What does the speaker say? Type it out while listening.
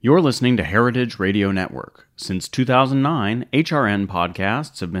You're listening to Heritage Radio Network. Since 2009, HRN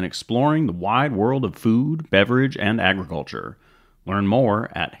podcasts have been exploring the wide world of food, beverage, and agriculture. Learn more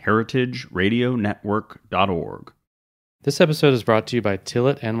at heritageradionetwork.org. This episode is brought to you by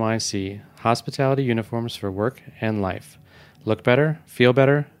Tillet NYC, hospitality uniforms for work and life. Look better, feel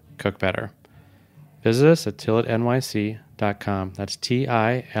better, cook better. Visit us at tilletnyc.com. That's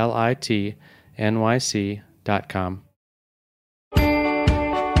TILIT NYC.com.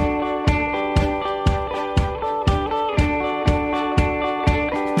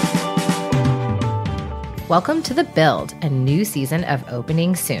 Welcome to The Build, a new season of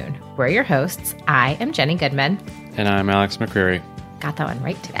Opening Soon. We're your hosts. I am Jenny Goodman. And I'm Alex McCreary. Got that one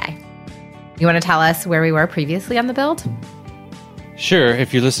right today. You want to tell us where we were previously on The Build? Sure.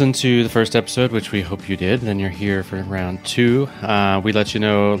 If you listened to the first episode, which we hope you did, then you're here for round two. We let you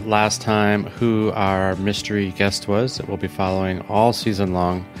know last time who our mystery guest was that we'll be following all season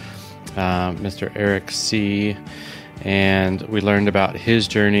long, Mr. Eric C. And we learned about his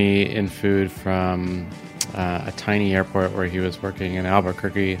journey in food from a tiny airport where he was working in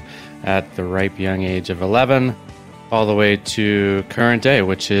Albuquerque at the ripe young age of 11, all the way to current day,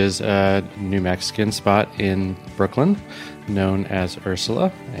 which is a New Mexican spot in Brooklyn known as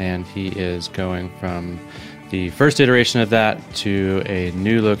Ursula. And he is going from the first iteration of that to a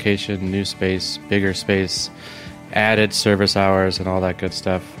new location, new space, bigger space, added service hours, and all that good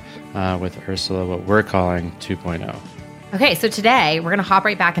stuff with Ursula, what we're calling 2.0. Okay, so today we're going to hop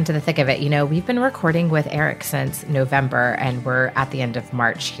right back into the thick of it. You know, we've been recording with Eric since November, and we're at the end of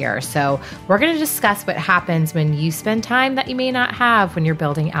March here. So we're going to discuss what happens when you spend time that you may not have when you're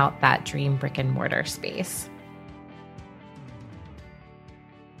building out that dream brick and mortar space.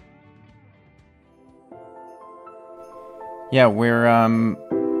 Yeah, we're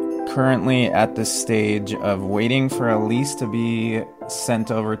currently at the stage of waiting for a lease to be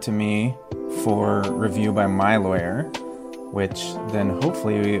sent over to me for review by my lawyer, which then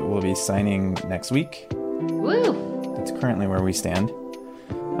hopefully we'll be signing next week. Woo! That's currently where we stand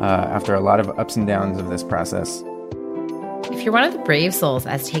after a lot of ups and downs of this process. If you're one of the brave souls that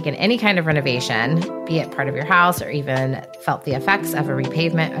has taken any kind of renovation, be it part of your house or even felt the effects of a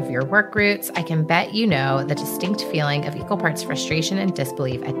repavement of your work routes, I can bet you know the distinct feeling of equal parts frustration and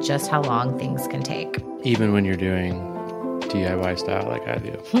disbelief at just how long things can take. Even when you're doing DIY style like I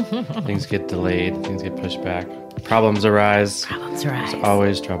do. Things get delayed, things get pushed back. Problems arise. Problems arise. There's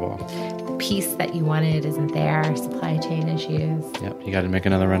always trouble. The piece that you wanted isn't there. Supply chain issues. Yep, you got to make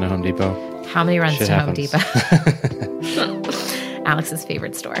another run to Home Depot. How many runs Shit to happens. Home Depot? Alex's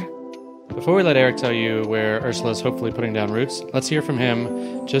favorite store. Before we let Eric tell you where Ursula's hopefully putting down roots, let's hear from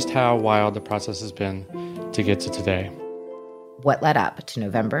him just how wild the process has been to get to today. What led up to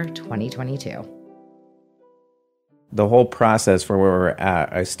November 2022? The whole process for where we're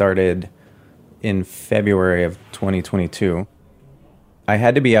at, I started in February of 2022. I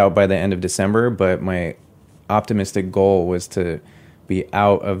had to be out by the end of December, but my optimistic goal was to be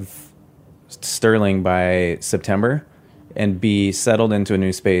out of Sterling by September and be settled into a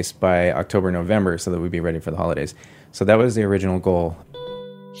new space by October, November, so that we'd be ready for the holidays. So that was the original goal.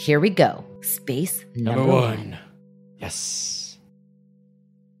 Here we go. Space number one. Yes.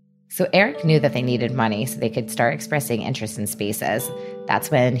 So Eric knew that they needed money so they could start expressing interest in spaces.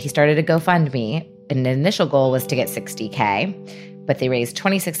 That's when he started a GoFundMe. An initial goal was to get $60K, but they raised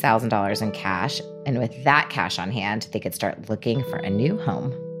 $26,000 in cash. And with that cash on hand, they could start looking for a new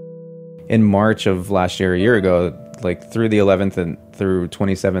home. In March of last year, a year ago, like through the 11th and through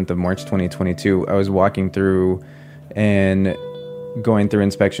 27th of March 2022, I was walking through and going through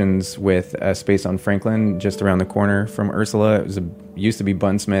inspections with a space on Franklin just around the corner from Ursula. It used to be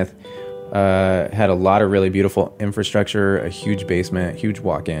Bunsmith. Had a lot of really beautiful infrastructure, a huge basement, huge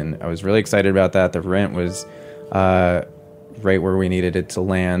walk-in. I was really excited about that. The rent was right where we needed it to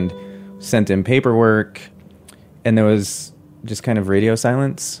land. Sent in paperwork, and there was just kind of radio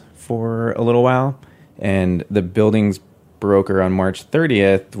silence for a little while. And the building's broker on March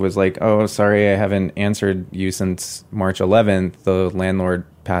 30th was like, oh, sorry, I haven't answered you since March 11th. The landlord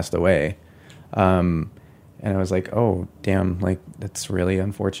passed away. And I was like, oh, damn, like, that's really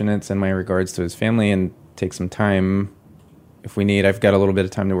unfortunate. Send my regards to his family and take some time if we need. I've got a little bit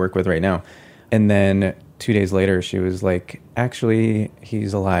of time to work with right now. And then 2 days later, she was like, actually,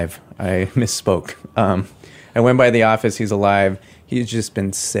 he's alive. I misspoke. I went by the office. He's alive. He's just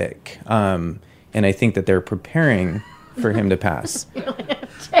been sick. And I think that they're preparing for him to pass.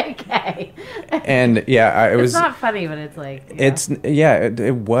 JK. And yeah, It's not funny, but it's like... Yeah.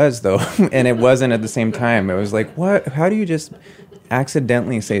 It was though. And it wasn't at the same time. It was like, what? How do you just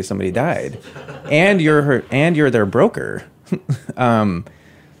accidentally say somebody died? And you're their broker.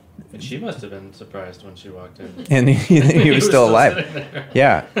 She must have been surprised when she walked in. And he was still alive.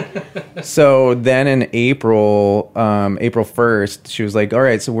 Yeah. So then in April 1st, she was like, all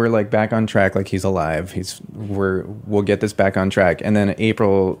right, so we're like back on track. Like he's alive. We'll get this back on track. And then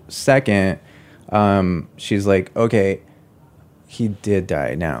April 2nd, she's like, okay, he did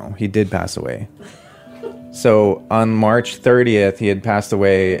die now. He did pass away. So on March 30th, he had passed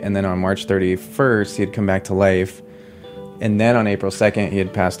away. And then on March 31st, he had come back to life. And then on April 2nd, he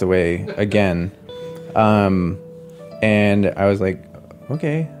had passed away again. And I was like,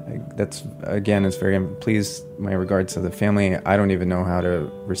 okay, that's, again, it's very, please, my regards to the family. I don't even know how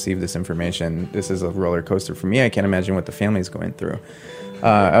to receive this information. This is a roller coaster for me. I can't imagine what the family's going through.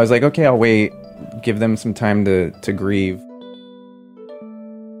 I was like, okay, I'll wait, give them some time to grieve.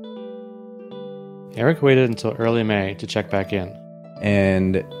 Eric waited until early May to check back in.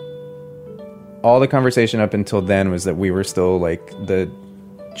 And all the conversation up until then was that we were still like the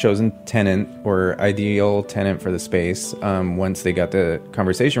chosen tenant or ideal tenant for the space once they got the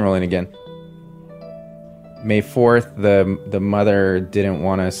conversation rolling again. May 4th, the mother didn't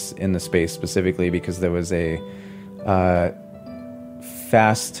want us in the space specifically because there was a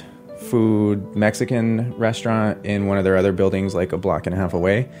fast food Mexican restaurant in one of their other buildings like a block and a half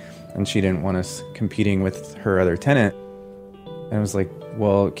away, and she didn't want us competing with her other tenant. And I was like,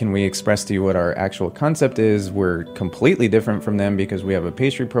 well, can we express to you what our actual concept is? We're completely different from them because we have a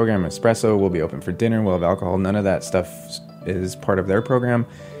pastry program, espresso, we'll be open for dinner, we'll have alcohol. None of that stuff is part of their program.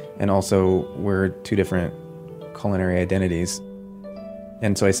 And also, we're two different culinary identities.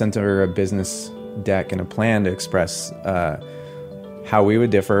 And so I sent her a business deck and a plan to express how we would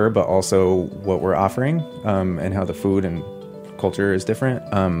differ, but also what we're offering, and how the food and culture is different.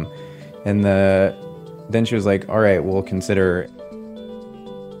 Then she was like, all right, we'll consider.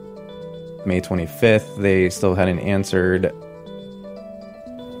 May 25th, they still hadn't answered.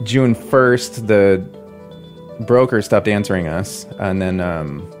 June 1st, the broker stopped answering us. And then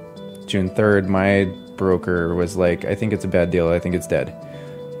June 3rd, my broker was like, I think it's a bad deal. I think it's dead.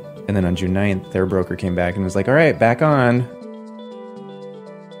 And then on June 9th, their broker came back and was like, all right, back on.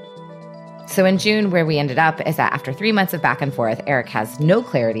 So in June, where we ended up is that after 3 months of back and forth, Eric has no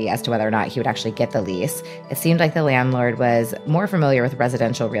clarity as to whether or not he would actually get the lease. It seemed like the landlord was more familiar with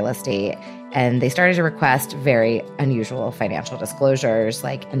residential real estate, and they started to request very unusual financial disclosures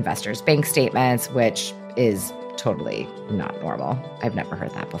like investors' bank statements, which is totally not normal. I've never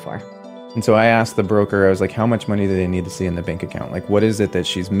heard that before. And so I asked the broker, I was like, how much money do they need to see in the bank account? Like, what is it that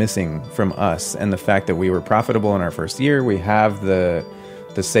she's missing from us? And the fact that we were profitable in our first year, we have the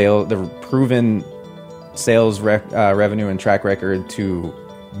proven sales revenue and track record to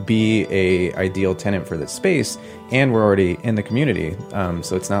be a ideal tenant for this space, and we're already in the community,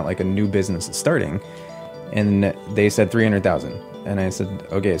 so it's not like a new business is starting. And they said $300,000, and I said,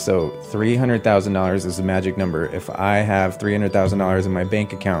 okay, so $300,000 is the magic number. If I have $300,000 in my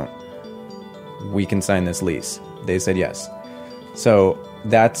bank account, we can sign this lease. They said yes. So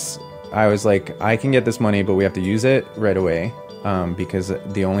I was like, I can get this money, but we have to use it right away. Because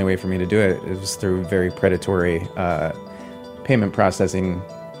the only way for me to do it is through very predatory payment processing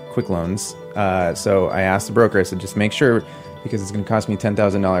quick loans. So I asked the broker, I said, just make sure, because it's going to cost me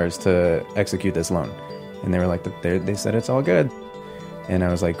 $10,000 to execute this loan. And they were like, they said it's all good. And I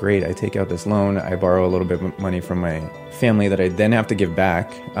was like, great, I take out this loan. I borrow a little bit of money from my family that I then have to give back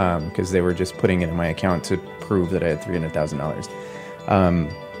because they were just putting it in my account to prove that I had $300,000.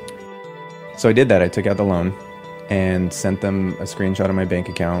 So I did that. I took out the loan and sent them a screenshot of my bank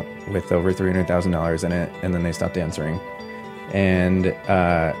account with over $300,000 in it, and then they stopped answering. And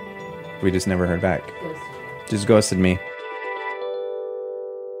we just never heard back. Just ghosted me.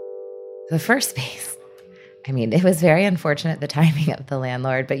 The first space, I mean, it was very unfortunate, the timing of the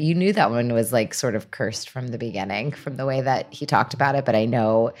landlord, but you knew that one was like sort of cursed from the beginning, from the way that he talked about it. But I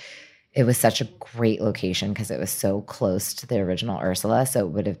know it was such a great location because it was so close to the original Ursula. So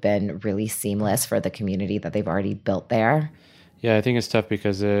it would have been really seamless for the community that they've already built there. Yeah, I think it's tough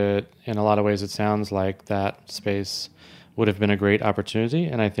because in a lot of ways it sounds like that space would have been a great opportunity.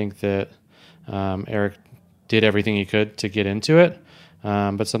 And I think that Eric did everything he could to get into it.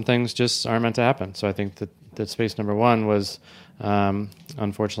 But some things just aren't meant to happen. So I think that space number one was,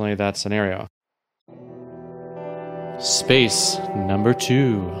 unfortunately, that scenario. Space number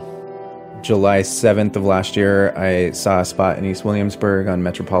two. July 7th of last year, I saw a spot in East Williamsburg on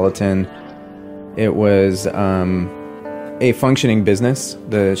Metropolitan. It was a functioning business.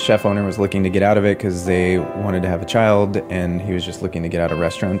 The chef owner was looking to get out of it because they wanted to have a child, and he was just looking to get out of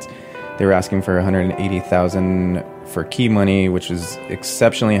restaurants. They were asking for $180,000 for key money, which was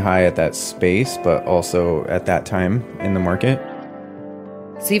exceptionally high at that space, but also at that time in the market.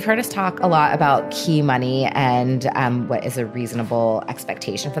 So you've heard us talk a lot about key money and what is a reasonable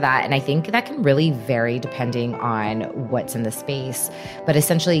expectation for that. And I think that can really vary depending on what's in the space. But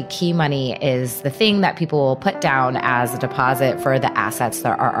essentially, key money is the thing that people will put down as a deposit for the assets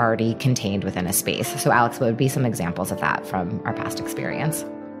that are already contained within a space. So Alex, what would be some examples of that from our past experience?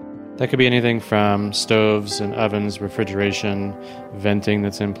 That could be anything from stoves and ovens, refrigeration, venting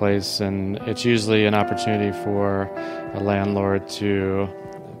that's in place. And it's usually an opportunity for a landlord to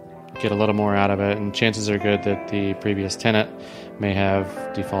get a little more out of it, and chances are good that the previous tenant may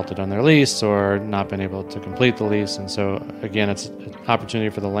have defaulted on their lease or not been able to complete the lease. And so again, it's an opportunity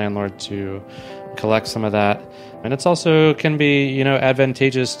for the landlord to collect some of that. And it's also can be,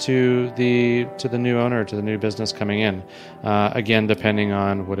 advantageous to the new owner, to the new business coming in. Again, depending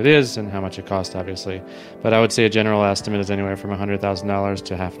on what it is and how much it costs, obviously. But I would say a general estimate is anywhere from $100,000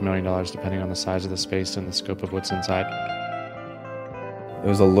 to $500,000, depending on the size of the space and the scope of what's inside. It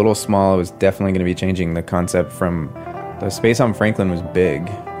was a little small. It was definitely going to be changing the concept from the space on Franklin was big,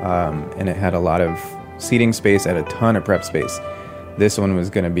 and it had a lot of seating space, had a ton of prep space. This one was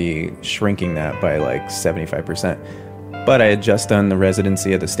going to be shrinking that by like 75%. But I had just done the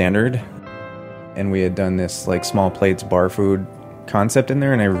residency at the Standard, and we had done this like small plates bar food concept in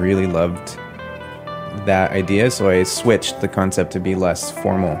there, and I really loved that idea. So I switched the concept to be less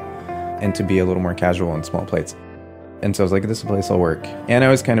formal and to be a little more casual and small plates. And so I was like, this place will work. And I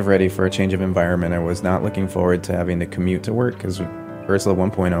was kind of ready for a change of environment. I was not looking forward to having to commute to work because Ursula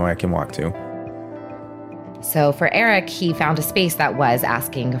 1.0 I can walk to. So for Eric, he found a space that was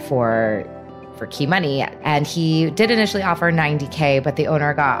asking for key money, and he did initially offer $90K, but the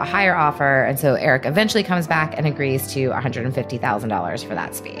owner got a higher offer. And so Eric eventually comes back and agrees to $150,000 for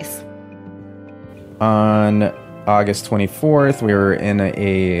that space. On August 24th, we were in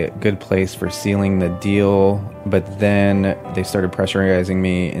a good place for sealing the deal, but then they started pressurizing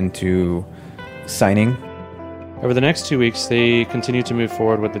me into signing. Over the next 2 weeks, they continued to move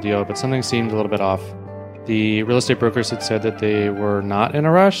forward with the deal, but something seemed a little bit off. The real estate brokers had said that they were not in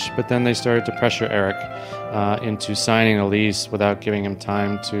a rush, but then they started to pressure Eric into signing a lease without giving him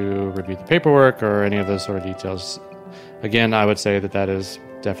time to review the paperwork or any of those sort of details. Again, I would say that is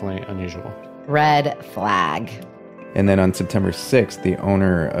definitely unusual. Red flag. And then on September 6th, the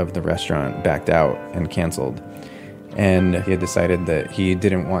owner of the restaurant backed out and canceled. And he had decided that he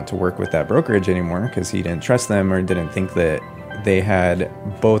didn't want to work with that brokerage anymore because he didn't trust them or didn't think that they had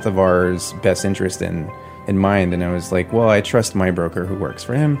both of ours best interest in mind. And I was like, well, I trust my broker who works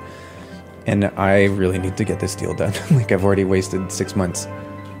for him, and I really need to get this deal done. Like, I've already wasted 6 months.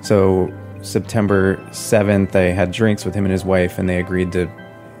 So September 7th, I had drinks with him and his wife, and they agreed to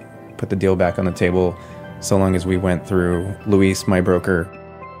put the deal back on the table so long as we went through Luis, my broker.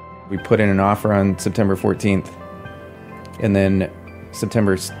 We put in an offer on September 14th, and then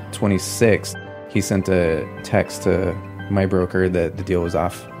September 26th, he sent a text to my broker that the deal was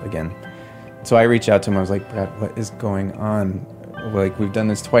off again. So I reached out to him. I was like, Brad, what is going on? Like, we've done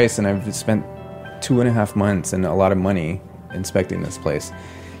this twice, and I've spent 2.5 months and a lot of money inspecting this place.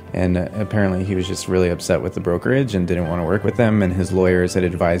 And apparently he was just really upset with the brokerage and didn't want to work with them. And his lawyers had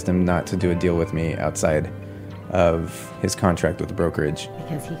advised him not to do a deal with me outside of his contract with the brokerage.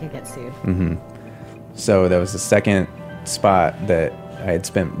 Because he could get sued. Mm-hmm. So that was the second spot that I had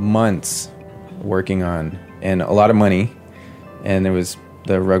spent months working on and a lot of money. And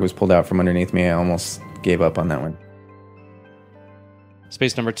the rug was pulled out from underneath me. I almost gave up on that one.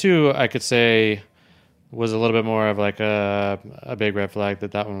 Space number 2, I could say, was a little bit more of like a big red flag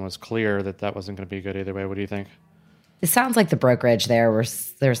that one was clear that wasn't going to be good either way. What do you think? It sounds like the brokerage there were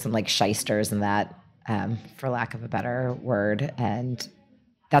some like shysters in that, for lack of a better word. And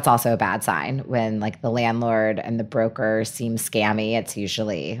that's also a bad sign when like the landlord and the broker seem scammy. It's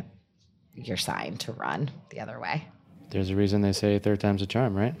usually your sign to run the other way. There's a reason they say third time's a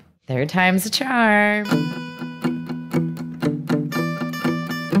charm, right? Third time's a charm.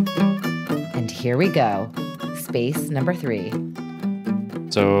 And here we go. Space number 3.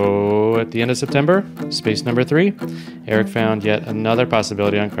 So at the end of September, space number 3, Eric found yet another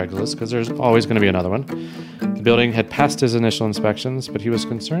possibility on Craigslist, because there's always going to be another one. The building had passed his initial inspections, but he was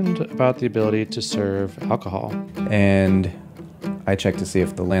concerned about the ability to serve alcohol. And I checked to see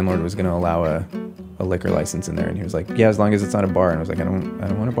if the landlord was going to allow a liquor license in there, and he was like, yeah, as long as it's not a bar. And I was like, I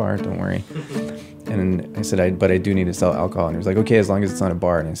don't want a bar, don't worry. And I said, but I do need to sell alcohol. And he was like, okay, as long as it's not a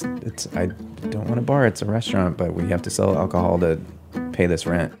bar. And I said, I don't want a bar, it's a restaurant, but we have to sell alcohol to pay this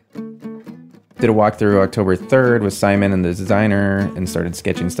rent. Did a walkthrough October 3rd with Simon and the designer and started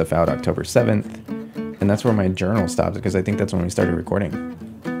sketching stuff out October 7th. And that's where my journal stopped, because I think that's when we started recording.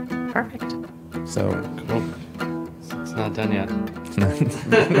 Perfect. So cool. It's not done yet.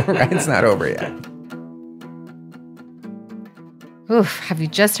 The ride's not over yet. Oof, have you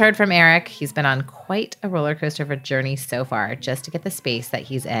just heard from Eric? He's been on quite a roller coaster of a journey so far just to get the space that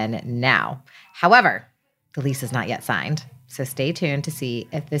he's in now. However, the lease is not yet signed, so stay tuned to see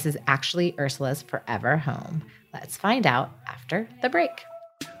if this is actually Ursula's forever home. Let's find out after the break.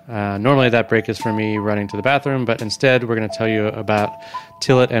 Normally that break is for me running to the bathroom, but instead we're going to tell you about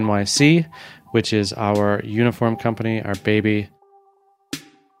Tillit NYC, which is our uniform company, our baby.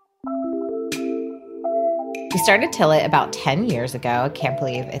 We started Tillit about 10 years ago. I can't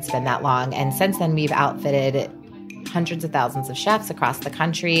believe it's been that long. And since then, we've outfitted hundreds of thousands of chefs across the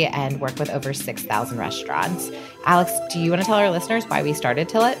country and work with over 6,000 restaurants. Alex, do you want to tell our listeners why we started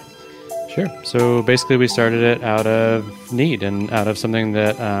Tillit? Sure. So basically we started it out of need and out of something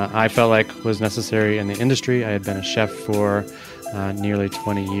that I felt like was necessary in the industry. I had been a chef for nearly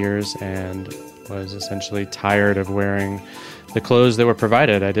 20 years and was essentially tired of wearing the clothes that were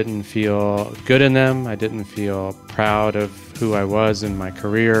provided. I didn't feel good in them. I didn't feel proud of who I was in my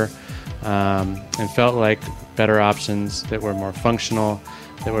career, and felt like better options that were more functional,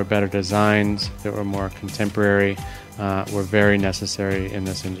 that were better designed, that were more contemporary, were very necessary in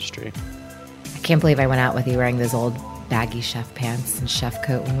this industry. I can't believe I went out with you wearing those old baggy chef pants and chef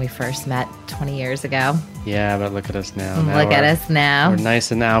coat when we first met 20 years ago. Yeah, but look at us now. Look at us now. We're nice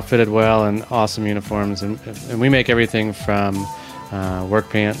and outfitted well and awesome uniforms. And we make everything from work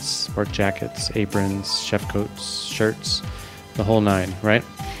pants, work jackets, aprons, chef coats, shirts, the whole nine, right?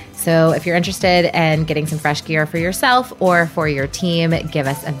 So if you're interested in getting some fresh gear for yourself or for your team, give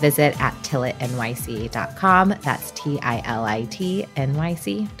us a visit at tillitnyc.com. That's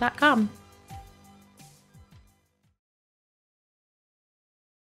TILITNYC.com.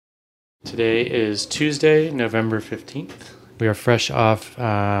 Today is Tuesday, November 15th. We are fresh off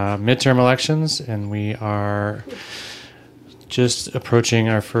midterm elections, and we are just approaching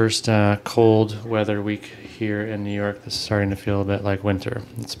our first cold weather week here in New York. This is starting to feel a bit like winter.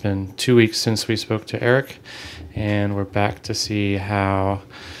 It's been 2 weeks since we spoke to Eric, and we're back to see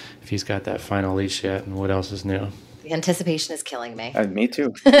if he's got that final leash yet and what else is new. The anticipation is killing me. Me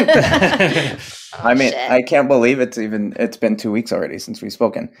too. I can't believe it's been 2 weeks already since we've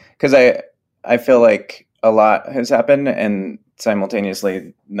spoken, because I feel like a lot has happened and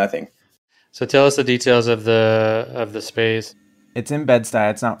simultaneously nothing. So tell us the details of the space. It's in Bed-Stuy.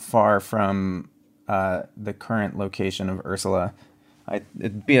 It's not far from the current location of Ursula.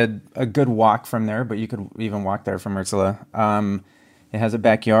 It'd be a good walk from there, but you could even walk there from Ursula. It has a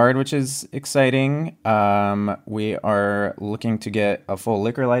backyard, which is exciting. We are looking to get a full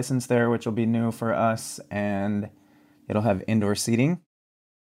liquor license there, which will be new for us, and it'll have indoor seating.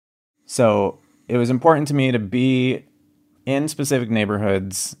 So it was important to me to be in specific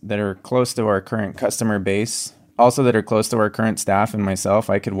neighborhoods that are close to our current customer base, also that are close to our current staff and myself.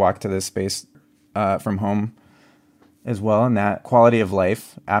 I could walk to this space from home as well, and that quality of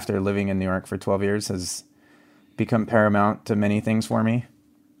life after living in New York for 12 years has become paramount to many things for me.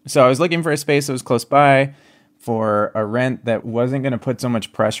 So I was looking for a space that was close by for a rent that wasn't going to put so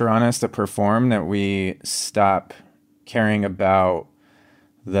much pressure on us to perform that we stop caring about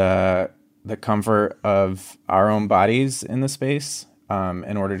the comfort of our own bodies in the space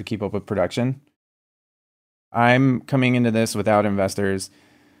in order to keep up with production. I'm coming into this without investors,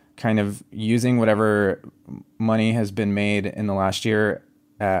 kind of using whatever money has been made in the last year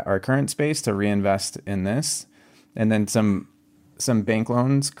at our current space to reinvest in this. And then some bank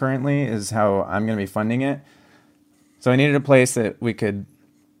loans currently is how I'm going to be funding it. So I needed a place that we could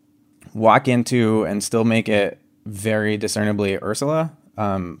walk into and still make it very discernibly Ursula,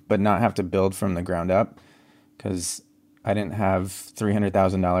 but not have to build from the ground up, because I didn't have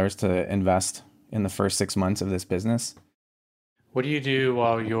 $300,000 to invest in the first 6 months of this business. What do you do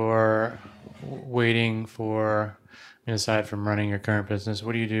while you're waiting for, aside from running your current business,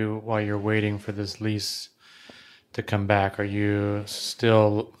 what do you do while you're waiting for this lease to come back? Are you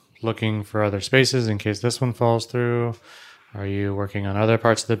still looking for other spaces in case this one falls through? Are you working on other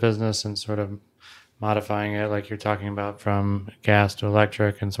parts of the business and sort of modifying it like you're talking about from gas to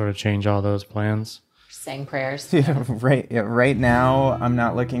electric and sort of change all those plans? Saying prayers. Right now, I'm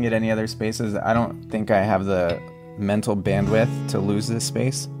not looking at any other spaces. I don't think I have the mental bandwidth to lose this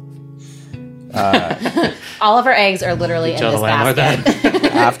space. All of our eggs are literally in this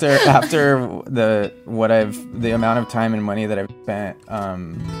basket. After the amount of time and money that I've spent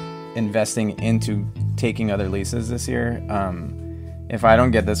investing into taking other leases this year, if I don't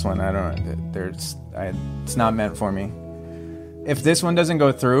get this one, it's not meant for me. If this one doesn't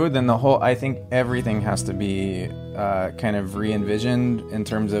go through, then I think everything has to be kind of re-envisioned in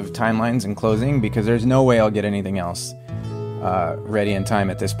terms of timelines and closing, because there's no way I'll get anything else ready in time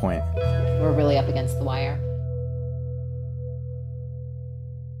at this point. We're really up against the wire.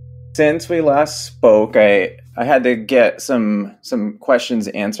 Since we last spoke, I had to get some questions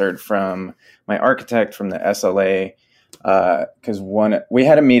answered from my architect from the SLA, because we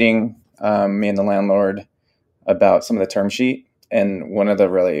had a meeting, me and the landlord, about some of the term sheet, and one of the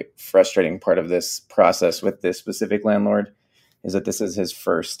really frustrating part of this process with this specific landlord is that this is his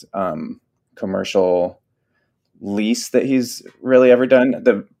first commercial lease that he's really ever done.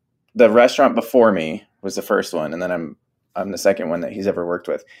 The restaurant before me was the first one, and then I'm the second one that he's ever worked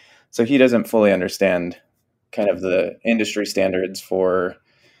with. So he doesn't fully understand kind of the industry standards for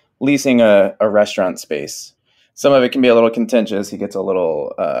leasing a restaurant space. Some of it can be a little contentious. He gets a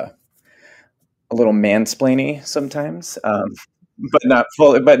little mansplainy sometimes, but not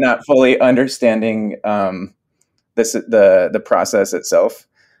fully understanding the process itself.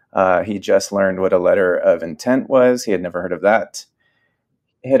 He just learned what a letter of intent was. He had never heard of that.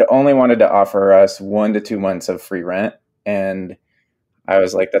 He had only wanted to offer us 1 to 2 months of free rent, and I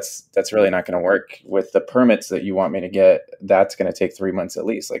was like, that's really not going to work with the permits that you want me to get. That's going to take 3 months at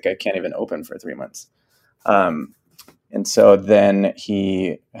least. Like, I can't even open for 3 months. And so then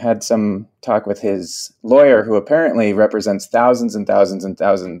he had some talk with his lawyer, who apparently represents thousands and thousands and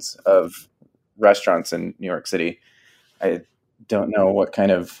thousands of restaurants in New York City. I don't know what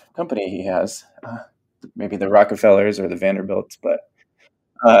kind of company he has, maybe the Rockefellers or the Vanderbilts, but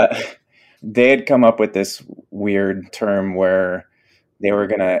they had come up with this weird term where they were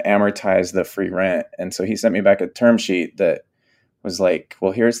going to amortize the free rent. And so he sent me back a term sheet that was like,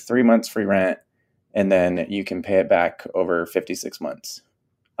 well, here's 3 months free rent, and then you can pay it back over 56 months.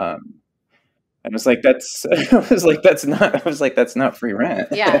 I was like, that's not free rent.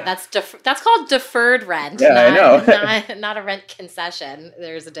 Yeah, that's called deferred rent. Yeah, I know. not a rent concession.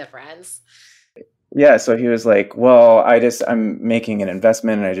 There's a difference. Yeah, so he was like, well, I'm making an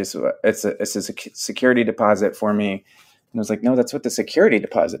investment, and it's a security deposit for me. And I was like, no, that's what the security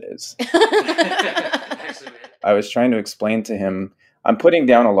deposit is. I was trying to explain to him, I'm putting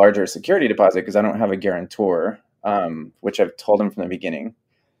down a larger security deposit because I don't have a guarantor, which I've told him from the beginning.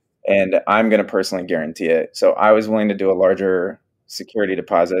 And I'm going to personally guarantee it. So I was willing to do a larger security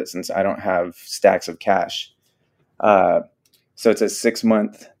deposit since I don't have stacks of cash. So it's a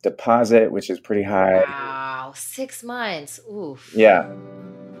 6-month deposit, which is pretty high. Wow, 6 months. Oof. Yeah.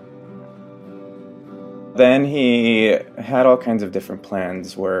 Then he had all kinds of different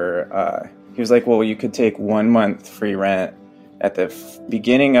plans where he was like, well, you could take 1 month free rent at the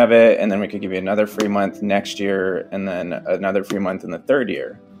beginning of it, and then we could give you another free month next year, and then another free month in the third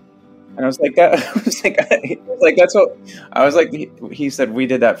year. And I was like, he said, we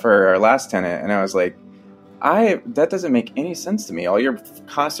did that for our last tenant. And I was like, that doesn't make any sense to me. All your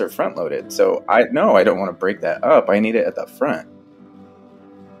costs are front loaded. So I don't want to break that up. I need it at the front.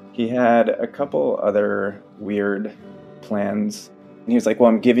 He had a couple other weird plans. And he was like, well,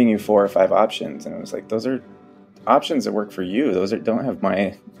 I'm giving you 4 or 5 options. And I was like, those are options that work for you. Don't have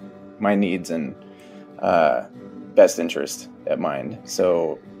my needs and best interest at mind.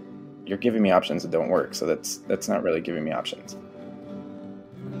 So you're giving me options that don't work. So that's not really giving me options.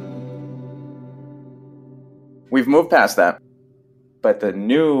 We've moved past that. But the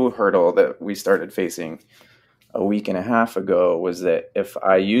new hurdle that we started facing a week and a half ago was that if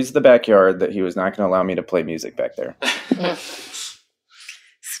I used the backyard, that he was not going to allow me to play music back there.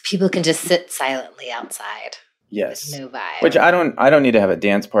 So people can just sit silently outside. Yes. With no vibe. Which I don't need to have a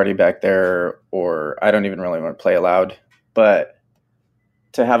dance party back there, or I don't even really want to play loud. But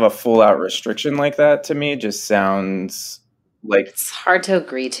to have a full out restriction like that, to me, just sounds like it's hard to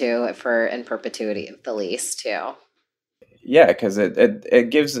agree to in perpetuity of the lease too. Yeah, because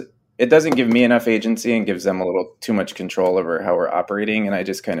it doesn't give me enough agency and gives them a little too much control over how we're operating, and I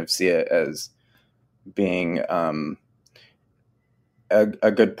just kind of see it as being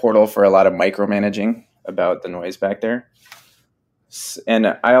a good portal for a lot of micromanaging about the noise back there. And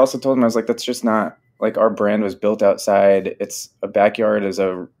I also told him, I was like, that's just not, like, our brand was built outside. A backyard is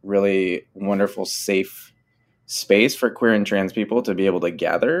a really wonderful, safe space for queer and trans people to be able to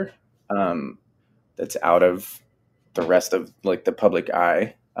gather. That's out of the rest of, like, the public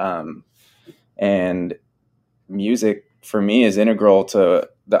eye. And music for me is integral to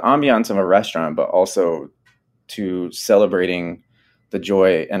the ambiance of a restaurant, but also to celebrating the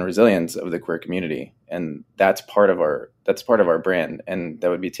joy and resilience of the queer community. And that's part of our brand. And that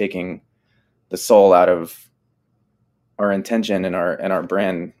would be taking the soul out of our intention and our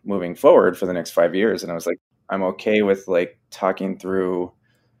brand moving forward for the next 5 years. And I was like, I'm okay with, like, talking through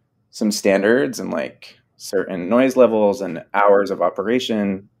some standards and, like, certain noise levels and hours of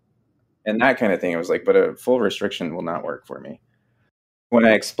operation. and that kind of thing. It was like, but a full restriction will not work for me. When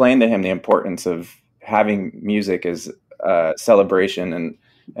I explained to him the importance of having music as a celebration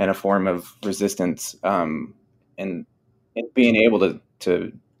and a form of resistance, and being able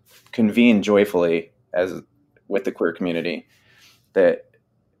to convene joyfully as with the queer community, that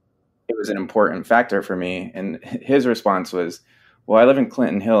it was an important factor for me. And his response was, well, I live in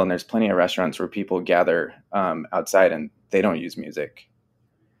Clinton Hill and there's plenty of restaurants where people gather outside and they don't use music.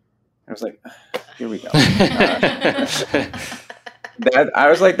 I was like, here we go. I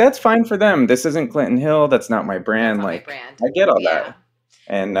was like, that's fine for them. This isn't Clinton Hill. That's not my brand. That's not like my brand. I get all that.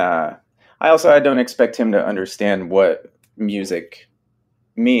 And I don't expect him to understand what music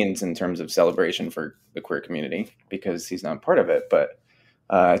means in terms of celebration for the queer community, because he's not part of it. But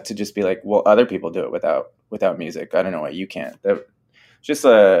to just be like, well, other people do it without music. I don't know why you can't. Just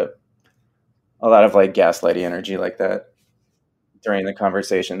a lot of like gaslighty energy like that during the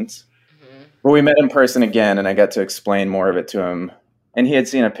conversations. Mm-hmm. But we met in person again, and I got to explain more of it to him. And he had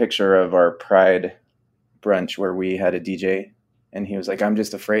seen a picture of our Pride brunch where we had a DJ, and he was like, I'm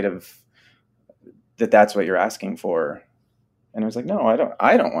just afraid of that's what you're asking for. And I was like, no, I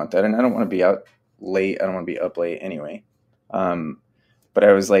don't want that. And I don't want to be out late. I don't want to be up late anyway. But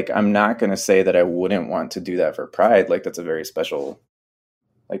I was like, I'm not going to say that I wouldn't want to do that for Pride. Like, that's a very special,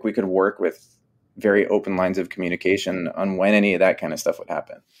 like, we could work with very open lines of communication on when any of that kind of stuff would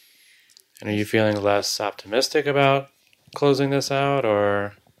happen. And are you feeling less optimistic about closing this out,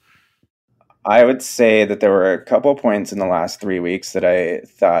 or? I would say that there were a couple points in the last 3 weeks that I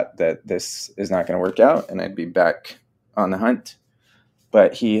thought that this is not going to work out and I'd be back on the hunt.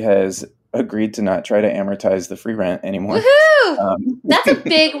 But he has agreed to not try to amortize the free rent anymore. Woohoo! That's a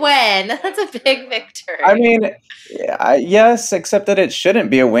big win. That's a big victory. I mean, yes, except that it shouldn't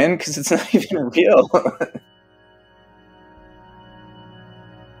be a win because it's not even real.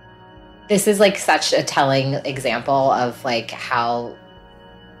 This is like such a telling example of like how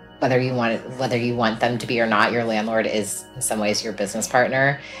whether you want them to be or not, your landlord is in some ways your business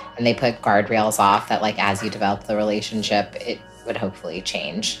partner, and they put guardrails off that like as you develop the relationship, it would hopefully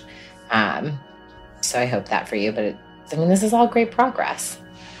change. So I hope that for you, but this is all great progress.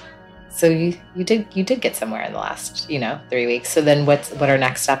 So you did get somewhere in the last 3 weeks. So then what are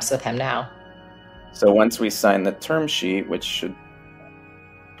next steps with him now? So once we sign the term sheet, which should,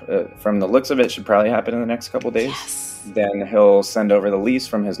 from the looks of it, should probably happen in the next couple days. Yes. Then he'll send over the lease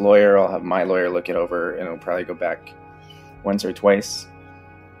from his lawyer. I'll have my lawyer look it over, and it'll probably go back once or twice,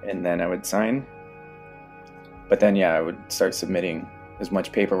 and then I would sign. But then, I would start submitting as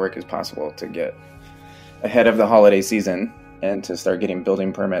much paperwork as possible to get ahead of the holiday season and to start getting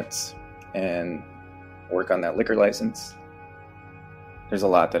building permits and work on that liquor license. There's a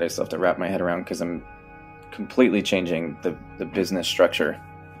lot that I still have to wrap my head around because I'm completely changing the business structure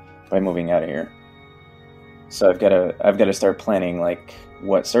by moving out of here. So I've got to start planning like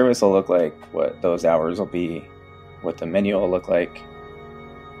what service will look like, what those hours will be, what the menu will look like.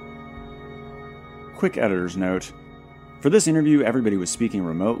 Quick editor's note. For this interview, everybody was speaking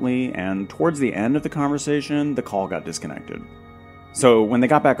remotely, and towards the end of the conversation, the call got disconnected. So when they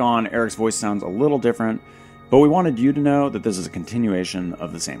got back on, Eric's voice sounds a little different, but we wanted you to know that this is a continuation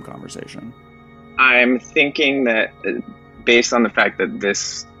of the same conversation. I'm thinking that based on the fact that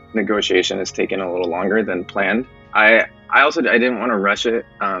this negotiation has taken a little longer than planned, I didn't want to rush it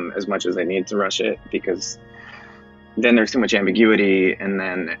as much as I need to rush it, because then there's too much ambiguity, and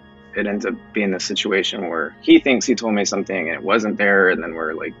then it ends up being the situation where he thinks he told me something and it wasn't there, and then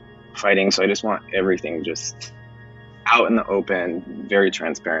we're like fighting. So I just want everything just out in the open, very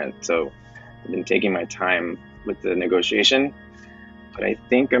transparent. So I've been taking my time with the negotiation, but I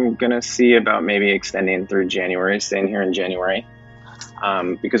think I'm gonna see about maybe extending through January, staying here in January,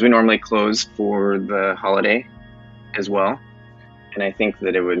 because we normally close for the holiday as well. And I think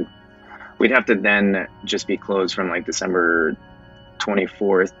that we'd have to then just be closed from like December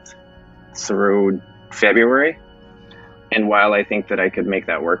 24th through February. And while I think that I could make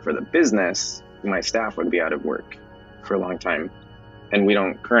that work for the business, my staff would be out of work for a long time. And we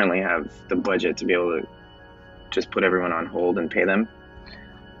don't currently have the budget to be able to just put everyone on hold and pay them.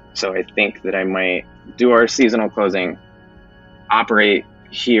 So I think that I might do our seasonal closing, operate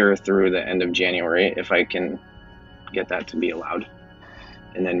here through the end of January if I can get that to be allowed,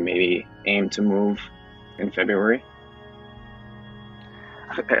 and then maybe aim to move in February.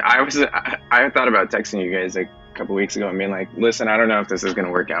 I thought about texting you guys a couple weeks ago and being like, listen, I don't know if this is going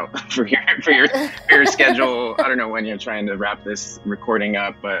to work out for your schedule. I don't know when you're trying to wrap this recording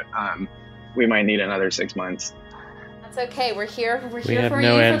up, but we might need another 6 months. That's okay. We're here. We here have for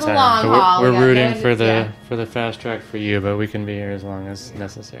no you end for the time. long haul. We're rooting for the fast track for you, but we can be here as long as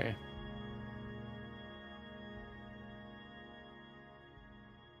necessary.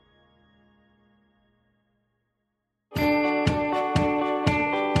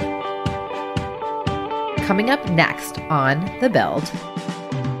 coming up next on The Build.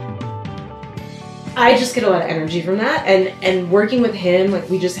 I just get a lot of energy from that, and working with him, like,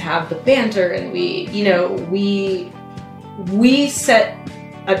 we just have the banter, and we set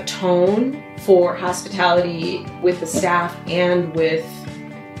a tone for hospitality with the staff and with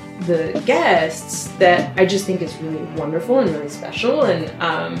the guests that I just think is really wonderful and really special. And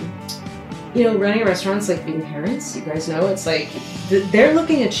running a restaurant's like being parents. You guys know, it's like they're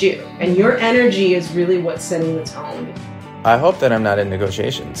looking at you, and your energy is really what's setting the tone. I hope that I'm not in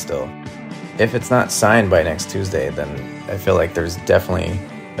negotiations still. If it's not signed by next Tuesday, then I feel like there's definitely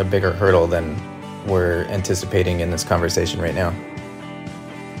a bigger hurdle than we're anticipating in this conversation right now.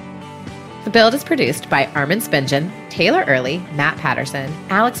 The Build is produced by Armin Spingen, Taylor Early, Matt Patterson,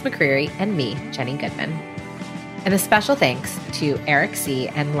 Alex McCreary, and me, Jenny Goodman. And a special thanks to Eric C.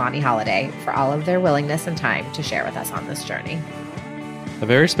 and Lonnie Holiday for all of their willingness and time to share with us on this journey. A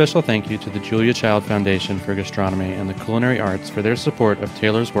very special thank you to the Julia Child Foundation for Gastronomy and the Culinary Arts for their support of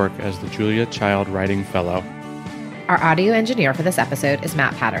Taylor's work as the Julia Child Writing Fellow. Our audio engineer for this episode is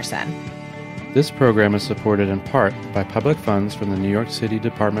Matt Patterson. This program is supported in part by public funds from the New York City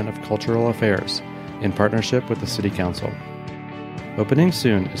Department of Cultural Affairs in partnership with the City Council. Opening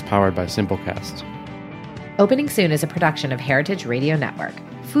Soon is powered by Simplecast. Opening Soon is a production of Heritage Radio Network,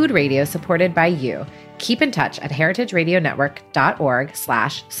 food radio supported by you. Keep in touch at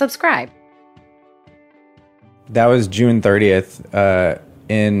heritageradionetwork.org/subscribe. That was June 30th.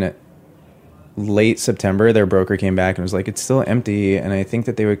 In late September, their broker came back and was like, it's still empty, and I think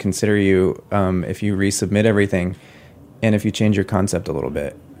that they would consider you if you resubmit everything and if you change your concept a little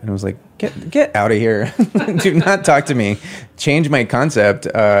bit. And I was like, get out of here. Do not talk to me. Change my concept.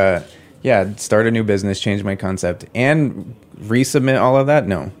 Start a new business, change my concept, and resubmit all of that?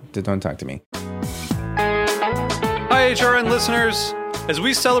 No, don't talk to me. Hi, HRN listeners. As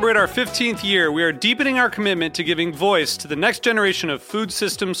we celebrate our 15th year, we are deepening our commitment to giving voice to the next generation of food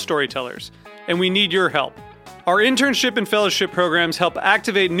systems storytellers, and we need your help. Our internship and fellowship programs help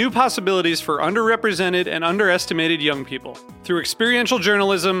activate new possibilities for underrepresented and underestimated young people through experiential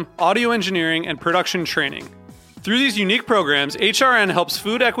journalism, audio engineering, and production training. Through these unique programs, HRN helps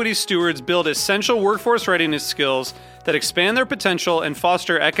food equity stewards build essential workforce readiness skills that expand their potential and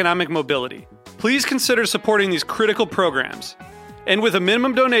foster economic mobility. Please consider supporting these critical programs. And with a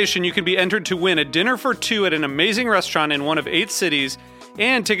minimum donation, you can be entered to win a dinner for two at an amazing restaurant in one of 8 cities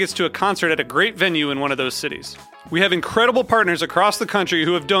and tickets to a concert at a great venue in one of those cities. We have incredible partners across the country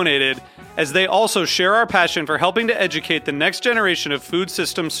who have donated, as they also share our passion for helping to educate the next generation of food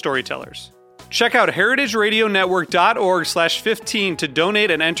systems storytellers. Check out heritageradionetwork.org/15 to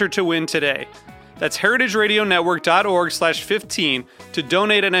donate and enter to win today. That's heritageradionetwork.org/15 to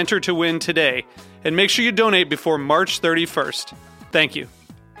donate and enter to win today. And make sure you donate before March 31st. Thank you.